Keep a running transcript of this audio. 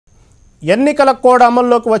ఎన్నికల కోడ్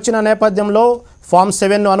అమల్లోకి వచ్చిన నేపథ్యంలో ఫామ్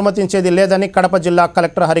 7ను అనుమతించేది లేదని కడప జిల్లా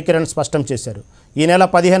కలెక్టర్ హరికిరణ్ స్పష్టం చేశారు. ఈ నెల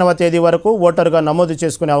 15వ తేదీ వరకు ఓటరుగా నమోదు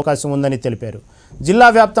చేసుకునే అవకాశం ఉందని తెలిపారు. జిల్లా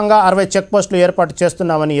వ్యాప్తంగా 60 చెక్పోస్టులు ఏర్పాటు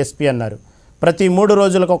చేస్తున్నామని ఎస్పీ అన్నారు. ప్రతి 3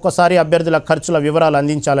 రోజులకు ఒక్కసారి అభ్యర్థుల ఖర్చుల వివరాలు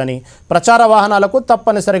అందించాలని, ప్రచార వాహనాలకు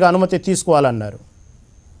తప్పనిసరిగా అనుమతి తీసుకోవాలన్నారు.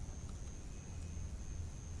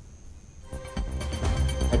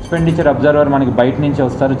 ఎక్స్పెండిచర్ అబ్జర్వర్ మనకి బయట నుంచి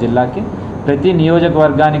వస్తారు జిల్లాకి. ప్రతి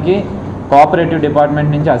నియోజకవర్గానికి కోఆపరేటివ్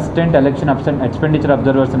డిపార్ట్మెంట్ నుంచి అసిస్టెంట్ ఎలక్షన్ ఎక్స్పెండిచర్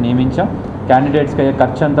అబ్జర్వర్స్ నియమించాం. క్యాండిడేట్స్కి అయ్యే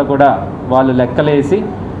ఖర్చు అంతా కూడా వాళ్ళు లెక్కలేసి,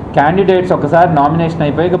 క్యాండిడేట్స్ ఒకసారి నామినేషన్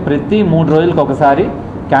అయిపోయి ప్రతి 3 రోజులకు ఒకసారి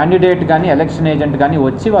క్యాండిడేట్ కానీ ఎలక్షన్ ఏజెంట్ కానీ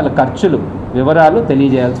వచ్చి వాళ్ళ ఖర్చులు వివరాలు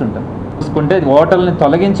తెలియజేయాల్సి ఉంటుంది. చూసుకుంటే ఓటర్లని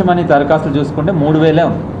తొలగించమని దరఖాస్తులు చూసుకుంటే 3,000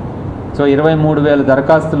 ఉంది. సో 23,000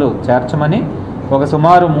 దరఖాస్తులు చేర్చమని, ఒక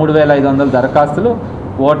సుమారు 3,500 దరఖాస్తులు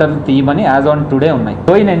ఓటర్లు తీయమని యాజ్ ఆన్ టుడే ఉన్నాయి.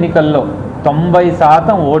 పోయిన ఎన్నికల్లో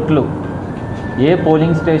 90% ఓట్లు ఏ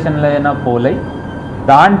పోలింగ్ స్టేషన్లో అయినా పోలై,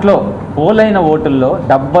 దాంట్లో పోలైన ఓటుల్లో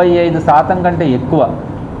 75% కంటే ఎక్కువ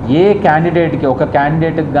ఏ క్యాండిడేట్కి, ఒక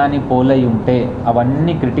క్యాండిడేట్కి కానీ పోలై ఉంటే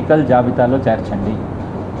అవన్నీ క్రిటికల్ జాబితాలో చేర్చండి.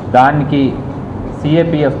 దానికి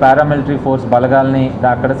సిఏపిఎఫ్ పారామిలిటరీ ఫోర్స్ బలగాల్ని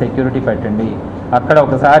అక్కడ సెక్యూరిటీ పెట్టండి. అక్కడ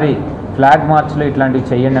ఒకసారి ఫ్లాగ్ మార్చ్లు ఇట్లాంటివి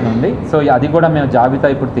చేయండి అని ఉంది. సో అది కూడా మేము జాబితా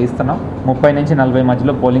ఇప్పుడు తీస్తున్నాం. 30 నుంచి 40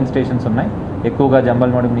 మధ్యలో పోలింగ్ స్టేషన్స్ ఉన్నాయి. ఎక్కువగా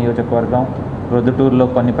జంబల్మడుగు నియోజకవర్గం, రొద్దుటూరులో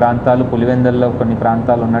కొన్ని ప్రాంతాలు, పులివెందుల్లో కొన్ని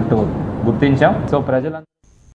ప్రాంతాలు ఉన్నట్టు గుర్తించాం. సో ప్రజలందరూ